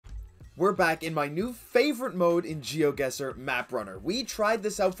We're back in my new favorite mode in Geoguessr, Map Runner. We tried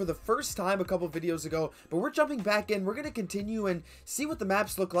this out for the first time a couple videos ago, but we're jumping back in. We're going to continue and see what the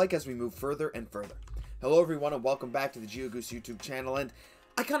maps look like as we move further and further. Hello everyone and welcome back to the Geoguessr YouTube channel, and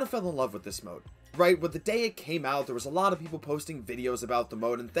I kind of fell in love with this mode. Right, with the day it came out, there was a lot of people posting videos about the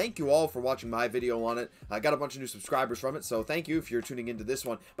mode, and thank you all for watching my video on it. I got a bunch of new subscribers from it, so thank you if you're tuning into this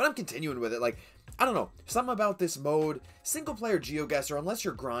one. But I'm continuing with it. Like, I don't know, something about this mode, single-player Geoguessr, unless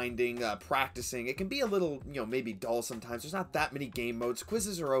you're grinding, practicing, it can be a little, maybe dull sometimes. There's not that many game modes.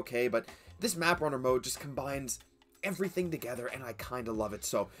 Quizzes are okay, but this Map Runner mode just combines everything together, and I kind of love it.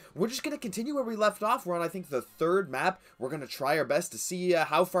 So we're just going to continue where we left off. We're on, I think, the third map. We're going to try our best to see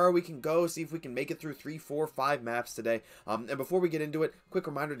how far we can go, see if we can make it through 3, 4, 5 maps today. And before we get into it, quick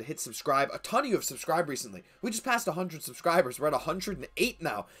reminder to hit subscribe. A ton of you have subscribed recently. We just passed 100 subscribers. We're at 108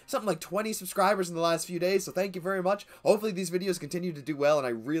 now. Something like 20 subscribers in the last few days, so thank you very much. Hopefully these videos continue to do well, and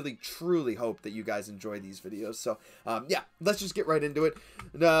I really, truly hope that you guys enjoy these videos. So, yeah, let's just get right into it.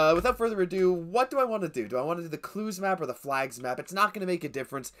 Without further ado, what do I want to do? Do I want to do the clues map or the flags map? It's not going to make a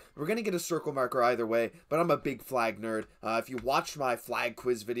difference. We're going to get a circle marker either way, but I'm a big flag nerd. If you watched my flag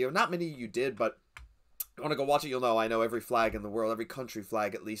quiz video, not many of you did, but if you want to go watch it, you'll know I know every flag in the world, every country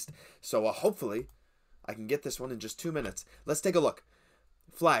flag at least. So hopefully I can get this one in just 2 minutes. Let's take a look.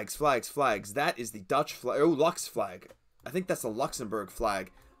 Flags, flags, flags. That is the Dutch flag. Oh, Lux flag. I think that's the Luxembourg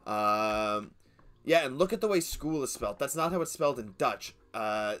flag. Yeah, and look at the way school is spelled. That's not how it's spelled in Dutch.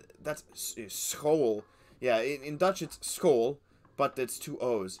 That's school. Yeah, in Dutch it's school, but it's 2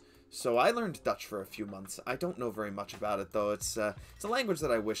 O's. So I learned Dutch for a few months. I don't know very much about it, though. It's a language that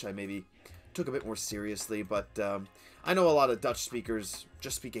I wish I maybe took a bit more seriously, but I know a lot of Dutch speakers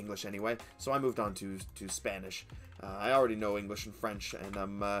just speak English anyway, so I moved on to Spanish. I already know English and French, and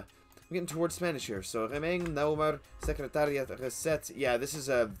I'm getting towards Spanish here. So, Remeng, Naumer, Secretariat, Reset. Yeah, this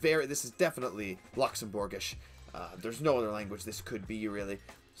is definitely Luxembourgish. There's no other language this could be, really.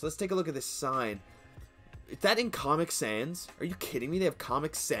 So let's take a look at this sign. Is that in Comic Sans? Are you kidding me? They have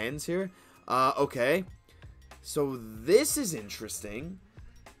Comic Sans here? Okay. So this is interesting.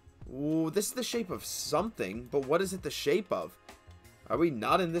 Ooh, this is the shape of something, but what is it the shape of? Are we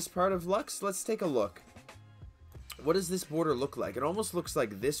not in this part of Lux? Let's take a look. What does this border look like? It almost looks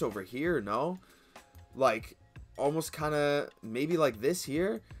like this over here, no? Like, almost kind of, maybe like this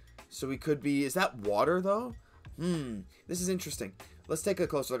here? So we could be, is that water though? This is interesting. Let's take a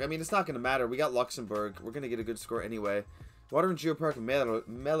closer look. I mean, it's not going to matter. We got Luxembourg. We're going to get a good score anyway. Water and Geopark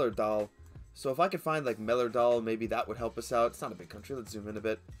Mellerdal. So if I could find, like, Mellerdal, maybe that would help us out. It's not a big country. Let's zoom in a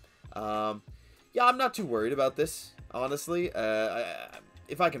bit. Yeah, I'm not too worried about this, honestly.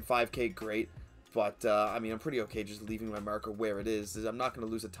 If I can 5K, great. But, I mean, I'm pretty okay just leaving my marker where it is. I'm not going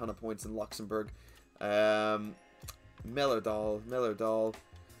to lose a ton of points in Luxembourg. Mellerdal.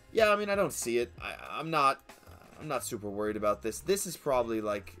 Yeah, I mean, I don't see it. I'm not super worried about this. This is probably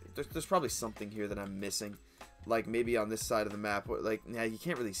like there's probably something here that I'm missing, like maybe on this side of the map. Like, yeah, you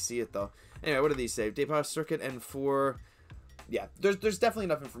can't really see it though. Anyway, what do these say? Départ circuit and 4. Yeah, there's definitely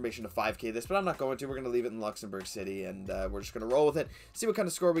enough information to 5K this, but I'm not going to. We're gonna leave it in Luxembourg City, and we're just gonna roll with it. See what kind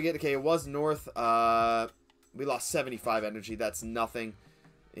of score we get. Okay, it was north. We lost 75 energy. That's nothing.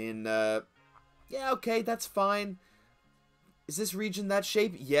 In yeah, okay, that's fine. Is this region that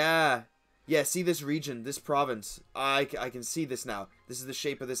shape? Yeah. Yeah, see this region, this province. I can see this now. This is the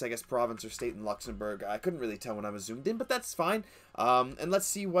shape of this, I guess, province or state in Luxembourg. I couldn't really tell when I was zoomed in, but that's fine. And let's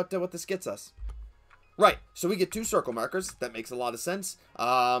see what this gets us. Right, so we get 2 circle markers. That makes a lot of sense.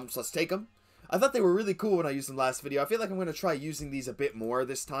 So let's take them. I thought they were really cool when I used them last video. I feel like I'm going to try using these a bit more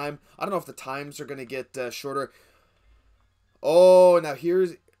this time. I don't know if the times are going to get shorter. Oh, now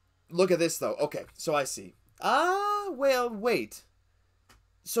here's... Look at this, though. Okay, so I see. Well, wait.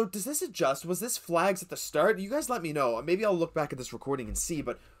 So does this adjust? Was this flags at the start? You guys let me know. Maybe I'll look back at this recording and see,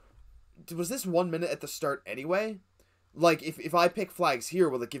 but was this 1 minute at the start anyway? Like, if I pick flags here,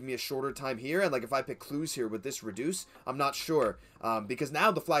 will it give me a shorter time here? And, like, if I pick clues here, would this reduce? I'm not sure. Because now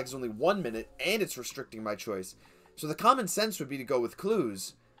the flag is only 1 minute, and it's restricting my choice. So the common sense would be to go with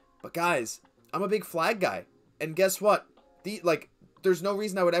clues. But, guys, I'm a big flag guy. And guess what? There's no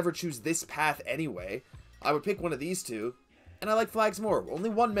reason I would ever choose this path anyway. I would pick one of these two. And I like flags more.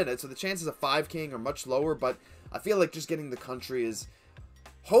 Only 1 minute, so the chances of 5King are much lower, but I feel like just getting the country is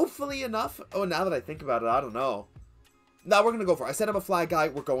hopefully enough. Oh, now that I think about it, I don't know. No, we're going to go for it. I said I'm a flag guy.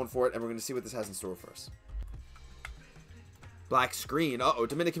 We're going for it, and we're going to see what this has in store for us. Black screen. Uh-oh,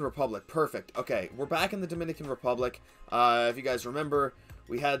 Dominican Republic. Perfect. Okay, we're back in the Dominican Republic. If you guys remember,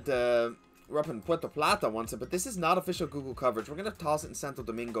 we had... we're up in Puerto Plata once, but this is not official Google coverage. We're going to toss it in Santo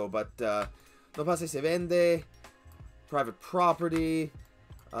Domingo, but... no pase se vende... Private property.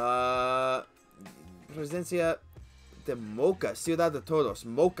 Presencia de Moca. Ciudad de Todos.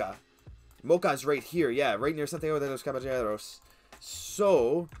 Moca. Moca is right here. Yeah, right near Santiago de los Caballeros.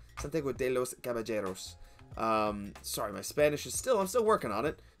 So, Santiago de los Caballeros. Sorry, my Spanish is I'm still working on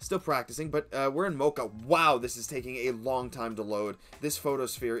it. Still practicing, but we're in Mocha. Wow, this is taking a long time to load. This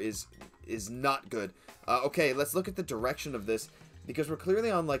photosphere is not good. Okay, let's look at the direction of this, because we're clearly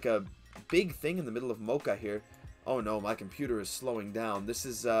on like a big thing in the middle of Mocha here. Oh no, my computer is slowing down. This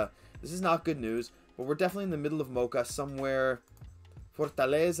is not good news, but we're definitely in the middle of Mocha somewhere.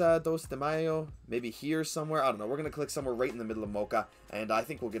 Fortaleza dos de Mayo, maybe here somewhere. I don't know. We're going to click somewhere right in the middle of Mocha, and I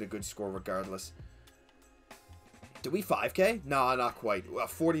think we'll get a good score regardless. Did we 5K? No, not quite.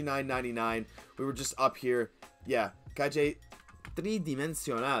 49.99. We were just up here. Yeah, calle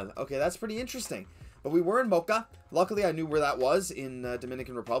tridimensional. Okay, that's pretty interesting. But we were in Mocha. Luckily, I knew where that was in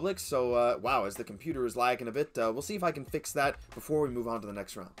Dominican Republic. So, wow, as the computer is lagging a bit, we'll see if I can fix that before we move on to the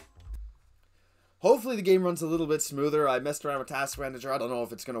next round. Hopefully the game runs a little bit smoother. I messed around with Task Manager. I don't know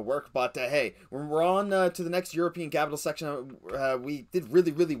if it's going to work, but hey, we're on to the next European capital section. We did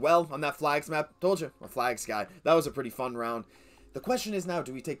really, really well on that flags map. Told you, I'm a flags guy. That was a pretty fun round. The question is now,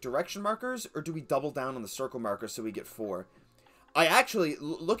 do we take direction markers or do we double down on the circle markers so we get 4? I actually,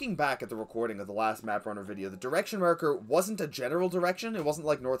 looking back at the recording of the last map runner video, the direction marker wasn't a general direction. It wasn't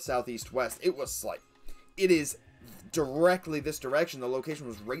like north, south, east, west. It was like, it is directly this direction. The location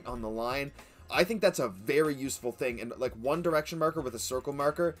was right on the line. I think that's a very useful thing, and like one direction marker with a circle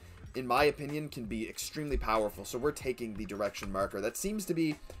marker, in my opinion, can be extremely powerful. So we're taking the direction marker. That seems to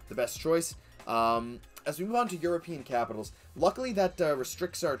be the best choice. As we move on to European capitals, luckily that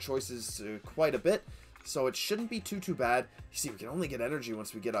restricts our choices quite a bit, so it shouldn't be too bad. You see, we can only get energy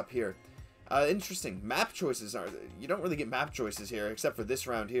once we get up here. Interesting. Map choices you don't really get map choices here, except for this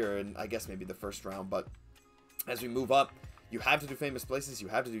round here, and I guess maybe the first round, but as we move up, you have to do famous places, you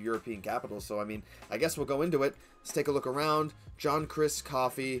have to do European capitals, so I mean, I guess we'll go into it. Let's take a look around. John Chris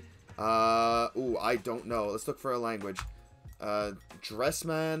Coffee. Ooh, I don't know. Let's look for a language.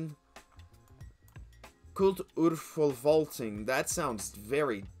 Dressman. Kult Urvolting. That sounds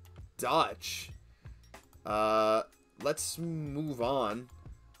very Dutch. Let's move on.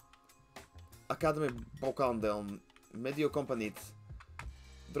 Academy Bokandelm. Medio Companit.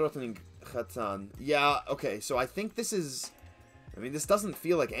 Drottning Gatan. Yeah, okay, so I think this is... I mean, this doesn't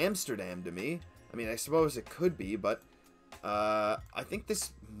feel like Amsterdam to me. I mean, I suppose it could be, but I think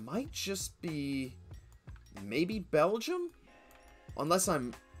this might just be maybe Belgium? Unless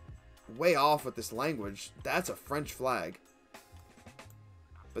I'm way off with this language. That's a French flag.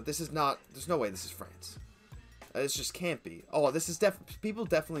 But this is not... There's no way this is France. This just can't be. Oh, this is people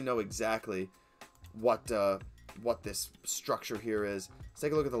definitely know exactly what this structure here is. Let's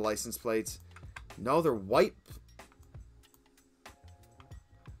take a look at the license plates. No, they're white.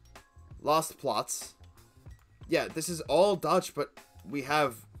 Lost plots. Yeah, this is all Dutch, but we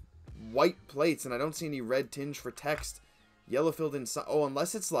have white plates, and I don't see any red tinge for text. Yellow filled in. Oh,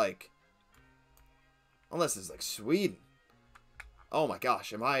 unless it's like Sweden. Oh my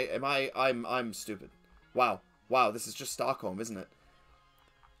gosh, I'm stupid. Wow, this is just Stockholm, isn't it?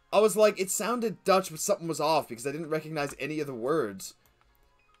 I was like, it sounded Dutch, but something was off because I didn't recognize any of the words.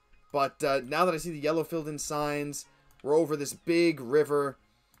 But now that I see the yellow filled in signs, we're over this big river.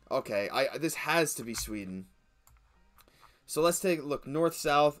 Okay, this has to be Sweden. So let's take a look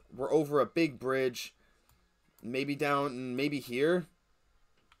north-south. We're over a big bridge. Maybe down, maybe here.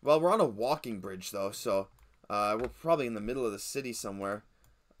 Well, we're on a walking bridge, though, so we're probably in the middle of the city somewhere.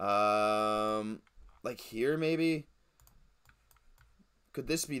 Like here, maybe? Could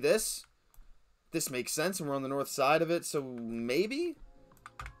this be this? This makes sense, and we're on the north side of it, so maybe?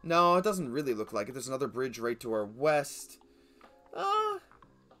 No, it doesn't really look like it. There's another bridge right to our west.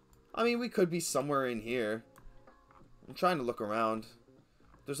 I mean, we could be somewhere in here. I'm trying to look around.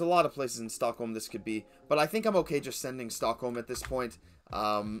 There's a lot of places in Stockholm this could be, but I think I'm okay just sending Stockholm at this point.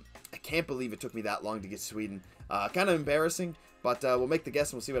 I can't believe it took me that long to get Sweden. Kind of embarrassing, but we'll make the guess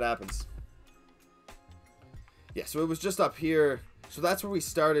and we'll see what happens. Yeah, so it was just up here. So that's where we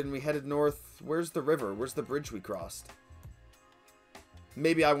started, and we headed north. Where's the river? Where's the bridge we crossed?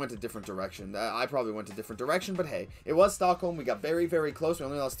 Maybe I went a different direction. I probably went a different direction, but hey, it was Stockholm. We got very, very close. We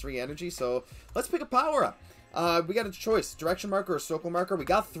only lost 3 energy, so let's pick a power-up. We got a choice, direction marker or circle marker. We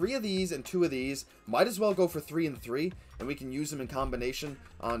got 3 of these and 2 of these. Might as well go for 3 and 3, and we can use them in combination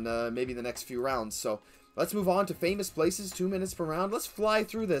on maybe the next few rounds. So let's move on to famous places, 2 minutes per round. Let's fly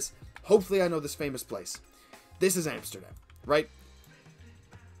through this. Hopefully I know this famous place. This is Amsterdam, right?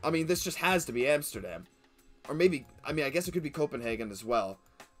 I mean, this just has to be Amsterdam. Or maybe, I mean, I guess it could be Copenhagen as well.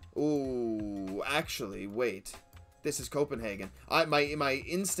 Ooh, actually, wait. this is Copenhagen. My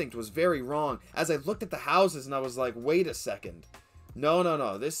instinct was very wrong as I looked at the houses and I was like, wait a second.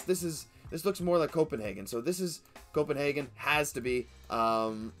 No. This looks more like Copenhagen. So this is Copenhagen, has to be,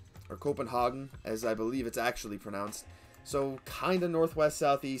 or Copenhagen, as I believe it's actually pronounced. So kind of northwest,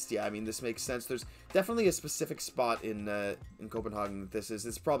 southeast. Yeah, I mean, this makes sense. There's definitely a specific spot in Copenhagen that this is.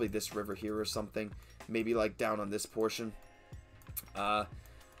 It's probably this river here or something. Maybe like down on this portion.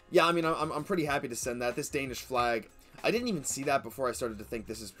 Yeah, I mean, I'm pretty happy to send that. This Danish flag, I didn't even see that before I started to think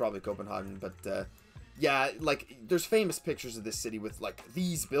this is probably Copenhagen, but yeah, like, there's famous pictures of this city with, like,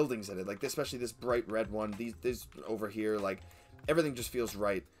 these buildings in it, like, especially this bright red one, these over here, like, everything just feels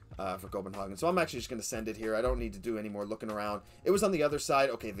right for Copenhagen. So I'm actually just going to send it here. I don't need to do any more looking around. It was on the other side.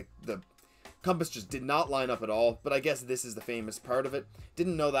 Okay, the compass just did not line up at all, but I guess this is the famous part of it.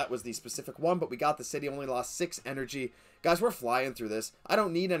 Didn't know that was the specific one, but we got the city. Only lost 6 energy. Guys, we're flying through this. I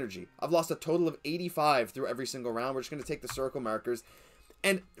don't need energy. I've lost a total of 85 through every single round. We're just going to take the circle markers.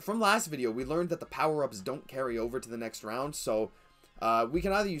 And from last video, we learned that the power-ups don't carry over to the next round, so we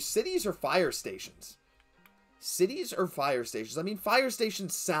can either use cities or fire stations. Cities or fire stations? I mean, fire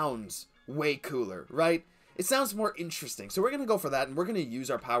stations sounds way cooler, right? It sounds more interesting. So we're going to go for that, and we're going to use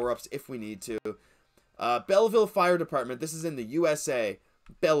our power-ups if we need to. Belleville Fire Department. This is in the USA.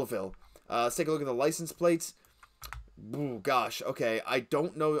 Belleville. Let's take a look at the license plates. Ooh, gosh. Okay, I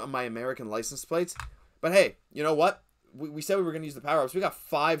don't know my American license plates. But hey, you know what? We said we were going to use the power-ups. We got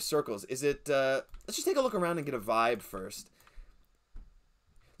 5 circles. Is it... let's just take a look around and get a vibe first.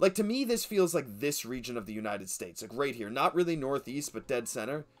 Like, to me, this feels like this region of the United States. Like, right here. Not really northeast, but dead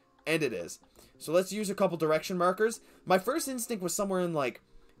center. And it is. So let's use a couple direction markers. My first instinct was somewhere in, like,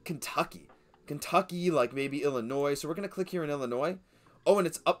 Kentucky. Kentucky, like, maybe Illinois. So we're going to click here in Illinois. Oh, and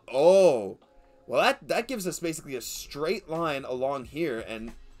it's up. Oh. Well, that gives us basically a straight line along here.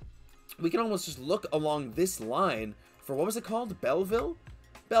 And we can almost just look along this line for, what was it called? Belleville?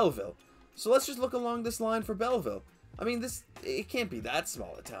 Belleville. So let's just look along this line for Belleville. I mean, it can't be that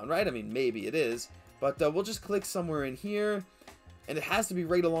small a town, right? I mean, maybe it is. But we'll just click somewhere in here. And it has to be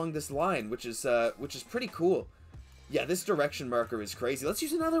right along this line, which is pretty cool. Yeah, this direction marker is crazy. Let's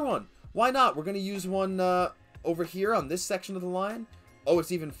use another one. Why not? We're going to use one over here on this section of the line. Oh,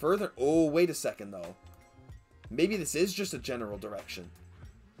 it's even further. Oh, wait a second, though. Maybe this is just a general direction.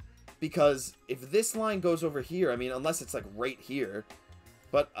 Because if this line goes over here, I mean, unless it's like right here.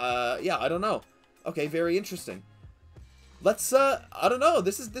 But, yeah, I don't know. Okay, very interesting. Let's, I don't know.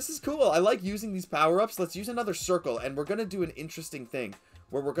 This is cool. I like using these power-ups. Let's use another circle, and we're going to do an interesting thing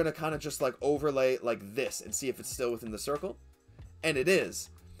where we're going to kind of just, like, overlay like this and see if it's still within the circle. And it is.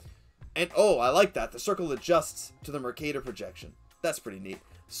 And, oh, I like that. The circle adjusts to the Mercator projection. That's pretty neat.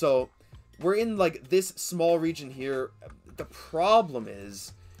 So, we're in, like, this small region here. The problem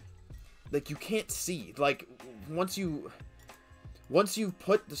is, like, you can't see. Like, once you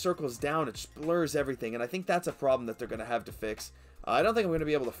put the circles down, it just blurs everything, and I think that's a problem that they're going to have to fix. I don't think I'm going to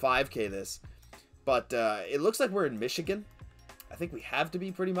be able to 5K this, but it looks like we're in Michigan. I think we have to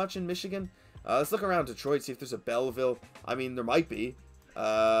be pretty much in Michigan. Let's look around Detroit, see if there's a Belleville. I mean, there might be.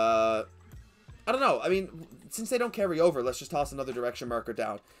 I don't know. I mean, since they don't carry over, let's just toss another direction marker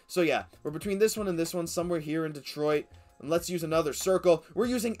down. So yeah, we're between this one and this one, somewhere here in Detroit. And let's use another circle. We're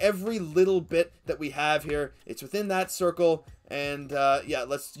using every little bit that we have here. It's within that circle. And, yeah,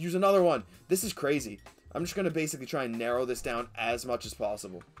 let's use another one. This is crazy. I'm just going to basically try and narrow this down as much as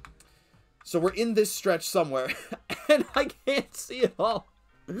possible. So we're in this stretch somewhere. And I can't see it all.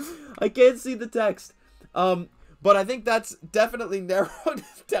 I can't see the text. But I think that's definitely narrowed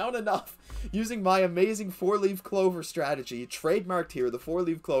down enough. Using my amazing 4-leaf clover strategy. Trademarked here, the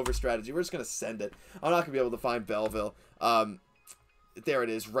 4-leaf clover strategy. We're just going to send it. I'm not going to be able to find Belleville. There it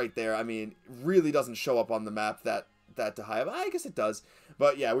is, right there. I mean, really doesn't show up on the map that high. I guess it does.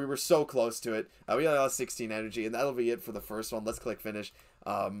 But yeah, we were so close to it. We only lost 16 energy, and that'll be it for the first one. Let's click finish.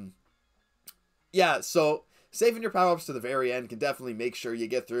 Yeah, so saving your power-ups to the very end can definitely make sure you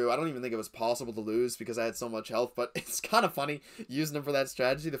get through. I don't even think it was possible to lose because I had so much health, but it's kind of funny using them for that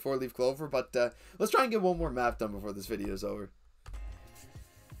strategy, the 4-leaf clover. But let's try and get one more map done before this video is over.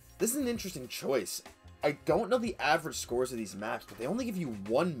 This is an interesting choice. I don't know the average scores of these maps, but they only give you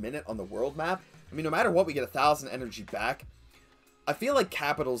 1 minute on the world map. I mean, no matter what, we get 1,000 energy back. I feel like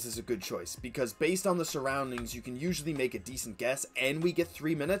Capitals is a good choice, because based on the surroundings, you can usually make a decent guess, and we get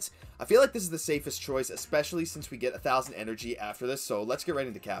 3 minutes. I feel like this is the safest choice, especially since we get 1,000 energy after this, so let's get right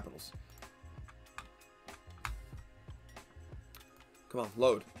into Capitals. Come on,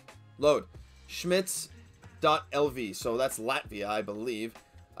 load. Load. Schmitz.lv, so that's Latvia, I believe.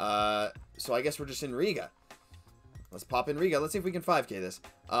 So I guess we're just in Riga. Let's pop in Riga. Let's see if we can 5K this.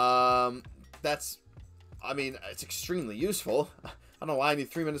 That's I mean, it's extremely useful. I don't know why I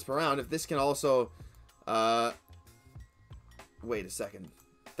need 3 minutes per round. If this can also... wait a second.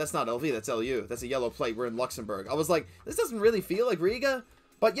 That's not LV, that's LU. That's a yellow plate. We're in Luxembourg. I was like, this doesn't really feel like Riga.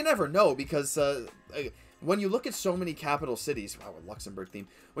 But you never know, because when you look at so many capital cities... Wow, a Luxembourg theme.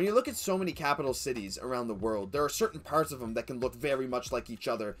 When you look at so many capital cities around the world, there are certain parts of them that can look very much like each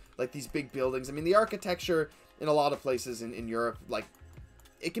other. Like these big buildings. I mean, the architecture in a lot of places in Europe, like...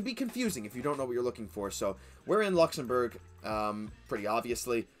 It can be confusing if you don't know what you're looking for. So, we're in Luxembourg, pretty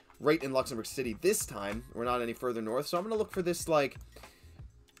obviously. Right in Luxembourg City this time. We're not any further north. So, I'm going to look for this, like...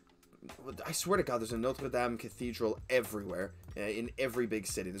 I swear to God, there's a Notre Dame Cathedral everywhere. In every big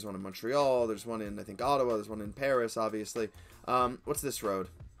city. There's one in Montreal. There's one in, I think, Ottawa. There's one in Paris, obviously. What's this road?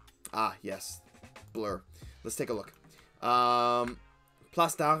 Ah, yes. Blur. Let's take a look.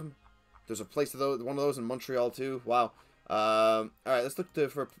 Place d'Armes. There's a place, one of those in Montreal, too. Wow. Alright, let's look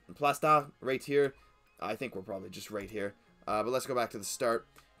for Place d'Armes right here. I think we're probably just right here. But let's go back to the start.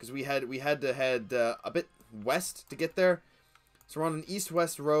 Because we had to head a bit west to get there. So we're on an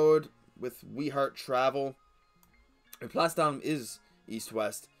east-west road with We Heart Travel. And Place d'Armes is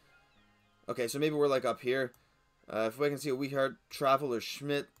east-west. Okay, so maybe we're like up here. If we can see a We Heart Travel or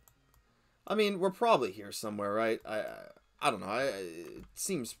Schmidt. I mean, we're probably here somewhere, right? I don't know. It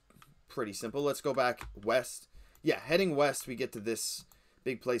seems pretty simple. Let's go back west. Yeah, heading west, we get to this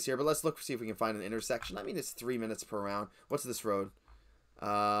big place here. But let's look, see if we can find an intersection. I mean, it's 3 minutes per round. What's this road? It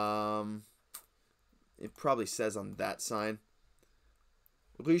probably says on that sign.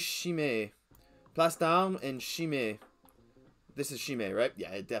 Rue Chimay. Place d'Armes and Chimay. This is Chimay, right?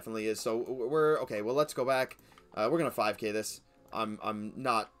 Yeah, it definitely is. So, we're... Okay, well, let's go back. We're going to 5K this. I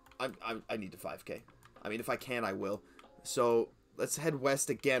need to 5K. I mean, if I can, I will. So, let's head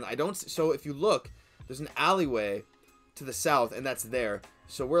west again. So, if you look... There's an alleyway to the south, and that's there.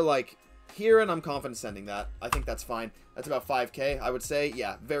 So we're like here, and I'm confident sending that. I think that's fine. That's about 5K, I would say.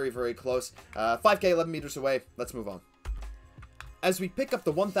 Yeah, very, very close. 5K, 11 meters away. Let's move on. As we pick up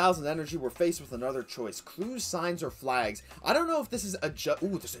the 1000 energy, we're faced with another choice. Clues, signs, or flags. I don't know if this is a...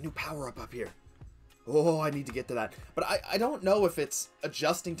 Ooh, there's a new power-up up here. Oh, I need to get to that. But I don't know if it's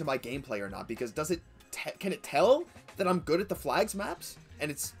adjusting to my gameplay or not, because does it... Can it tell that I'm good at the flags maps?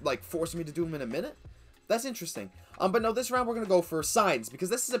 And it's, like, forcing me to do them in a minute? That's interesting. But no, this round we're going to go for signs, because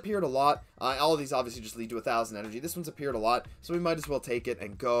this has appeared a lot. All of these obviously just lead to 1000 energy. This one's appeared a lot, so we might as well take it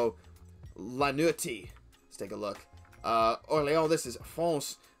and go. Lanauty. Let's take a look. Orléans, this is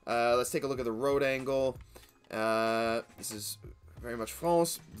France. Let's take a look at the road angle. This is very much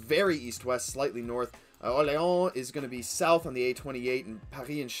France. Very east-west, slightly north. Orléans is going to be south on the A28, and Paris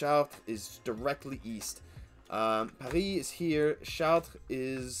and Chartres is directly east. Paris is here. Chartres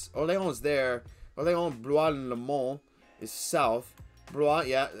is... Orléans is there. Orléans, Blois, and Le Mans is south. Blois,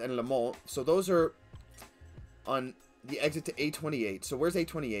 yeah, and Le Mans. So those are on the exit to A28. So where's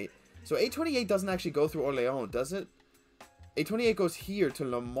A28? So A28 doesn't actually go through Orléans, does it? A28 goes here to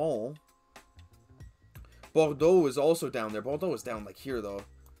Le Mans. Bordeaux is also down there. Bordeaux is down like here, though.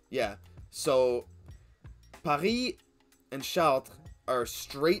 Yeah. So Paris and Chartres are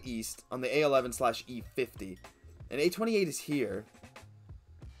straight east on the A11/E50. And A28 is here.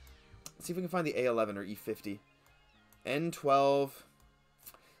 Let's see if we can find the A11 or E50. N12.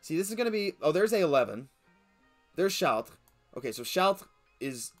 See, this is going to be... Oh, there's A11. There's Chartres. Okay, so Chartres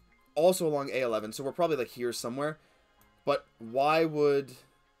is also along A11, so we're probably like here somewhere. But why would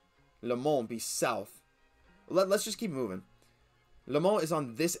Le Mans be south? Let's just keep moving. Le Mans is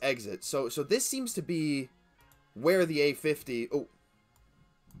on this exit. So this seems to be where the A50... Oh.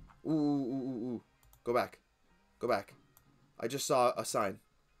 Ooh. Go back. Go back. I just saw a sign.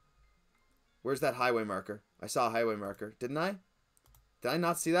 Where's that highway marker? I saw a highway marker. Didn't I? Did I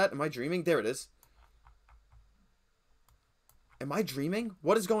not see that? Am I dreaming? There it is. Am I dreaming?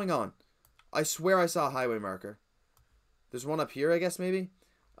 What is going on? I swear I saw a highway marker. There's one up here, I guess, maybe?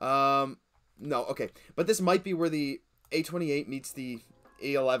 No, okay. But this might be where the A28 meets the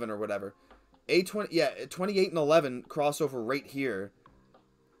A11 or whatever. A20, yeah, 28 and 11 cross over right here.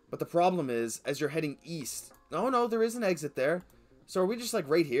 But the problem is, as you're heading east... No, there is an exit there. So are we just, like,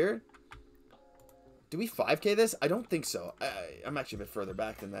 right here? Do we 5K this? I don't think so. I'm actually a bit further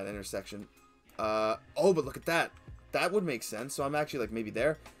back than that intersection. Oh, but look at that. That would make sense. So I'm actually, like, maybe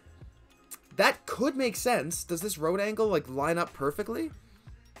there. That could make sense. Does this road angle, like, line up perfectly?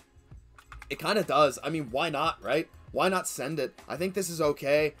 It kind of does. I mean, why not, right? Why not send it? I think this is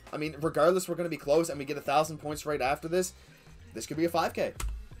okay. I mean, regardless, we're going to be close, and we get 1,000 points right after this. This could be a 5K.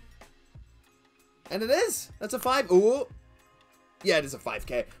 And it is. That's a 5. Ooh. Yeah, it is a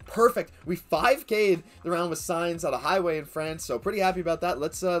 5K. Perfect. We 5K'd the round with signs on a highway in France, so pretty happy about that.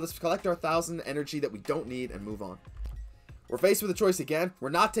 Let's collect our 1,000 energy that we don't need and move on. We're faced with a choice again. We're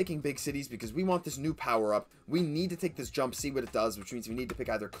not taking big cities because we want this new power-up. We need to take this jump, see what it does, which means we need to pick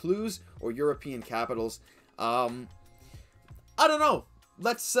either clues or European capitals. I don't know.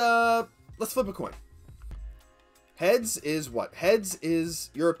 Let's flip a coin. Heads is what? Heads is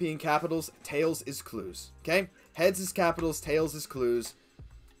European capitals. Tails is clues. Okay? Heads is capitals. Tails is clues.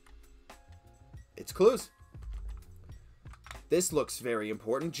 It's clues. This looks very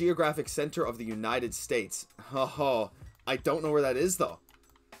important. Geographic center of the United States. Oh, I don't know where that is, though.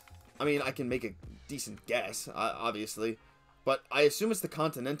 I mean, I can make a decent guess, obviously. But I assume it's the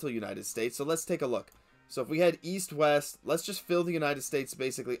continental United States, so let's take a look. So if we head east-west, let's just fill the United States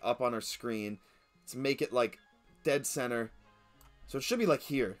basically up on our screen. Let's make it, like, dead center. So it should be, like,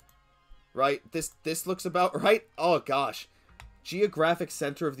 here. Right? This looks about right. Oh, gosh. Geographic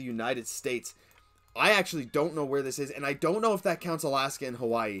center of the United States. I actually don't know where this is, and I don't know if that counts Alaska and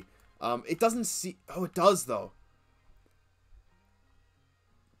Hawaii. It doesn't see... Oh, it does, though.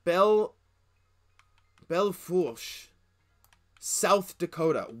 Belfourche, South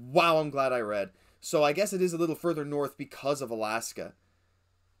Dakota. Wow, I'm glad I read. So I guess it is a little further north because of Alaska.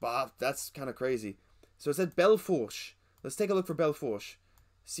 But that's kind of crazy. So it said Belfourche. Let's take a look for Belfourche.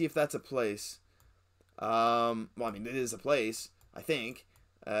 See if that's a place. Well, I mean, it is a place, I think.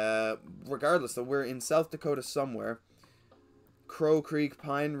 Regardless, though, we're in South Dakota somewhere. Crow Creek,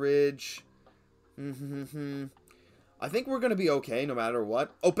 Pine Ridge. I think we're going to be okay no matter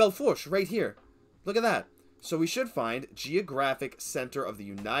what. Oh, Belfourche, right here. Look at that. So we should find Geographic Center of the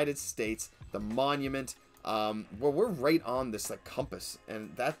United States, the monument. Well, we're right on this, like, compass.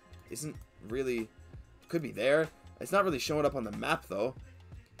 And that isn't really... Could be there. It's not really showing up on the map, though.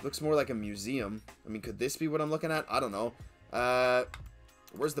 Looks more like a museum. I mean, could this be what I'm looking at? I don't know.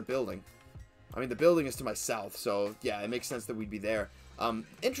 Where's the building? I mean, the building is to my south, so yeah, it makes sense that we'd be there.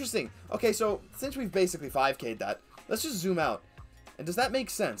 Interesting. Okay, so since we've basically 5K'd that, let's just zoom out. And does that make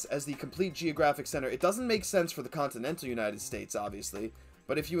sense as the complete geographic center? It doesn't make sense for the continental United States, obviously.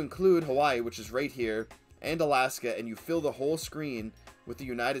 But if you include Hawaii, which is right here, and Alaska, and you fill the whole screen with the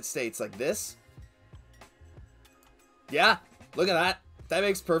United States like this. Yeah, look at that. That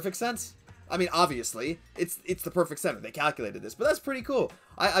makes perfect sense. I mean, obviously, it's the perfect center. They calculated this, but that's pretty cool.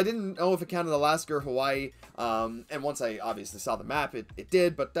 I didn't know if it counted Alaska or Hawaii, and once I obviously saw the map, it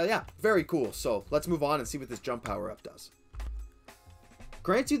did, but yeah, very cool. So let's move on and see what this jump power-up does.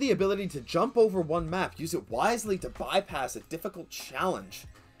 Grants you the ability to jump over one map. Use it wisely to bypass a difficult challenge.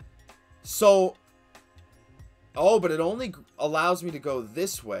 So, oh, but it only allows me to go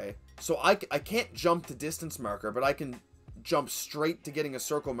this way. So I can't jump to distance marker, but I can jump straight to getting a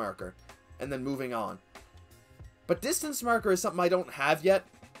circle marker and then moving on. But distance marker is something I don't have yet.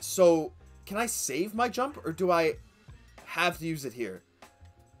 So can I save my jump or do I have to use it here?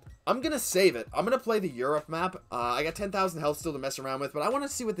 I'm going to save it. I'm going to play the Europe map. I got 10,000 health still to mess around with, but I want to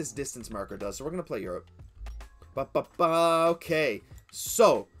see what this distance marker does. So we're going to play Europe. Okay.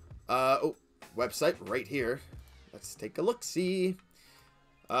 So, oh, website right here. Let's take a look-see.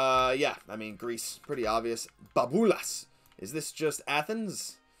 Yeah, I mean, Greece, pretty obvious. Baboulas. Is this just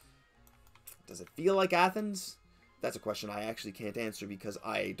Athens? Does it feel like Athens? That's a question I actually can't answer because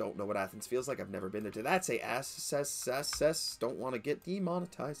I don't know what Athens feels like. I've never been there. Did that say ass? Don't want to get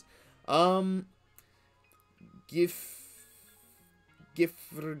demonetized.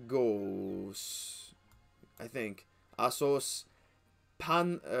 Gifrgos. I think. Assos.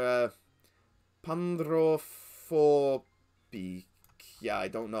 Pandrophobi. Yeah, I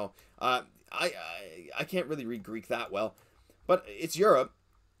don't know. I can't really read Greek that well. But it's Europe.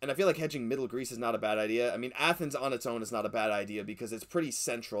 And I feel like hedging Middle Greece is not a bad idea. I mean, Athens on its own is not a bad idea because it's pretty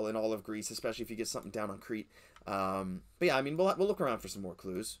central in all of Greece, especially if you get something down on Crete. But yeah, I mean, we'll look around for some more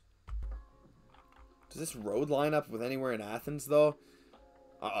clues. Does this road line up with anywhere in Athens, though?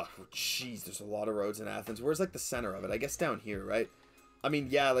 Oh, jeez, there's a lot of roads in Athens. Where's, like, the center of it? I guess down here, right? I mean,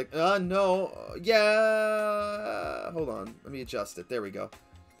 yeah, like, no. Yeah. Hold on. Let me adjust it. There we go.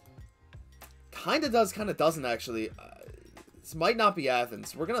 Kind of does, kind of doesn't, actually. This might not be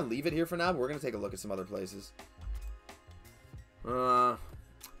Athens. We're going to leave it here for now, but we're going to take a look at some other places. Man,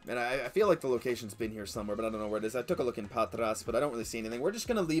 I feel like the location's been here somewhere, but I don't know where it is. I took a look in Patras, but I don't really see anything. We're just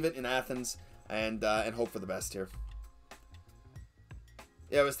going to leave it in Athens and hope for the best here.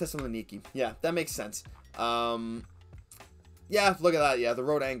 Yeah, it was Thessaloniki. Yeah, that makes sense. Yeah, look at that. Yeah, the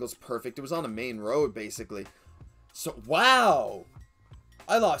road angle's perfect. It was on a main road, basically. So, wow!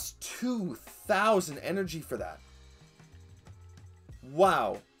 I lost 2,000 energy for that.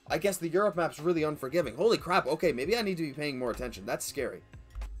 Wow. I guess the Europe map's really unforgiving. Holy crap. Okay, maybe I need to be paying more attention. That's scary.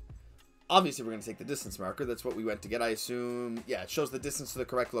 Obviously, we're going to take the distance marker. That's what we went to get, I assume. Yeah, it shows the distance to the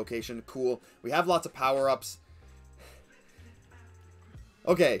correct location. Cool. We have lots of power-ups.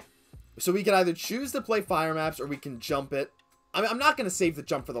 Okay, so we can either choose to play fire maps or we can jump it. I mean, I'm not going to save the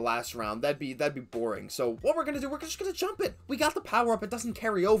jump for the last round. That'd be boring. So what we're going to do, we're just going to jump it. We got the power-up. It doesn't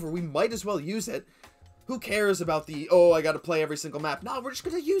carry over. We might as well use it. Who cares about the, oh, I got to play every single map? No, we're just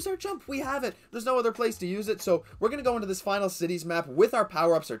going to use our jump. We have it. There's no other place to use it. So we're going to go into this final cities map with our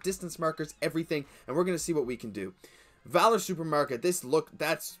power-ups, our distance markers, everything. And we're going to see what we can do. Valor Supermarket.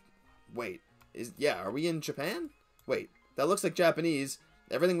 Wait. Are we in Japan? Wait, that looks like Japanese.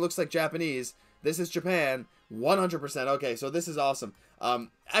 Everything looks like Japanese. This is Japan. 100%. Okay, so this is awesome.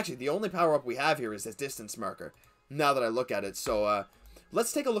 Actually, the only power-up we have here is this distance marker. Now that I look at it. So,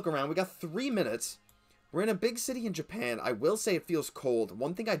 let's take a look around. We got 3 minutes. We're in a big city in Japan. I will say it feels cold.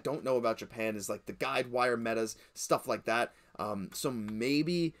 One thing I don't know about Japan is like the guide wire metas, stuff like that. So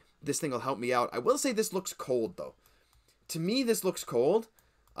maybe this thing will help me out. I will say this looks cold though. To me, this looks cold.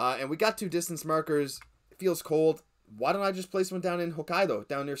 And we got 2 distance markers. It feels cold. Why don't I just place one down in Hokkaido,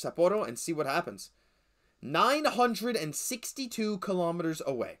 down near Sapporo, and see what happens? 962 kilometers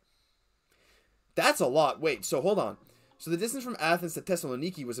away. That's a lot. Wait, so hold on. So the distance from Athens to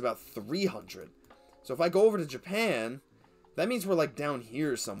Thessaloniki was about 300. So if I go over to Japan, that means we're like down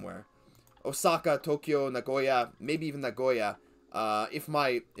here somewhere. Osaka, Tokyo, Nagoya, maybe even Nagoya. If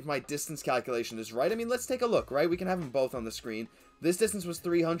my distance calculation is right. I mean, let's take a look, right? We can have them both on the screen. This distance was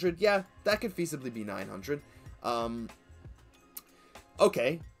 300. Yeah, that could feasibly be 900.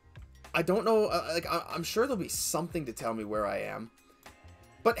 Okay. I don't know, I'm sure there'll be something to tell me where I am.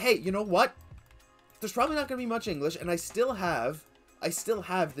 But hey, you know what? There's probably not going to be much English, and I still have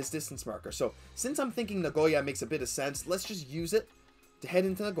this distance marker. So, since I'm thinking Nagoya makes a bit of sense, let's just use it to head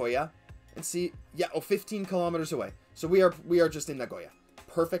into Nagoya and see. Yeah, 15 kilometers away. So we are just in Nagoya.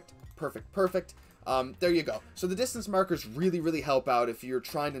 Perfect, perfect, perfect. There you go. So the distance markers really help out if you're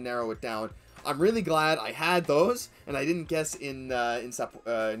trying to narrow it down. I'm really glad I had those, and I didn't guess near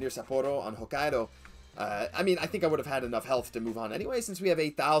Sapporo on Hokkaido. I mean, I think I would have had enough health to move on anyway, since we have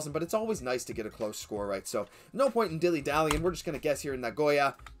 8,000, but it's always nice to get a close score, right? So, no point in dilly-dallying. We're just going to guess here in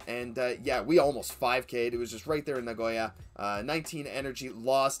Nagoya, and, yeah, we almost 5K'd. It was just right there in Nagoya. 19 energy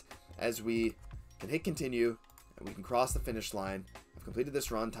lost as we can hit continue, and we can cross the finish line. I've completed this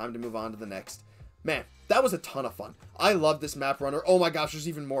run. Time to move on to the next. Man, that was a ton of fun. I love this map runner. Oh my gosh, there's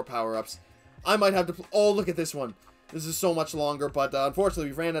even more power-ups. I might have to... Oh, look at this one. This is so much longer, but unfortunately,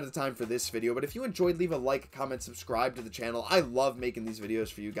 we ran out of time for this video. But if you enjoyed, leave a like, comment, subscribe to the channel. I love making these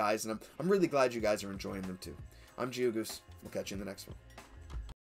videos for you guys, and I'm really glad you guys are enjoying them too. I'm Geoguessr. We'll catch you in the next one.